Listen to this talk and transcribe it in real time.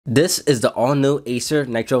This is the all-new Acer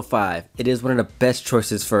Nitro 5. It is one of the best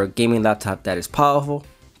choices for a gaming laptop that is powerful,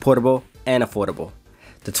 portable, and affordable.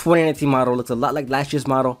 The 2019 model looks a lot like last year's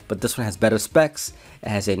model, but this one has better specs. It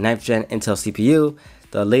has a 9th gen Intel CPU,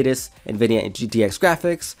 the latest NVIDIA GTX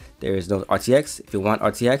graphics. There is no RTX. If you want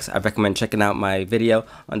RTX, I recommend checking out my video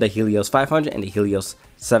on the Helios 500 and the Helios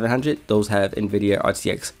 700. Those have NVIDIA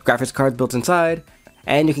RTX graphics cards built inside,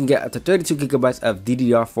 and you can get up to 32 gigabytes of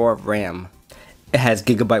DDR4 RAM. It has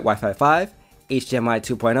Gigabit Wi-Fi 5, HDMI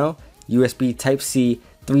 2.0, USB Type-C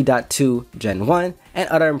 3.2 Gen 1, and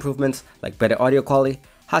other improvements like better audio quality,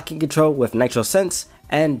 Hotkey Control with NitroSense,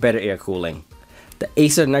 and better air cooling. The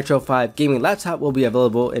Acer Nitro 5 gaming laptop will be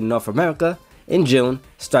available in North America in June,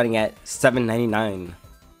 starting at $799.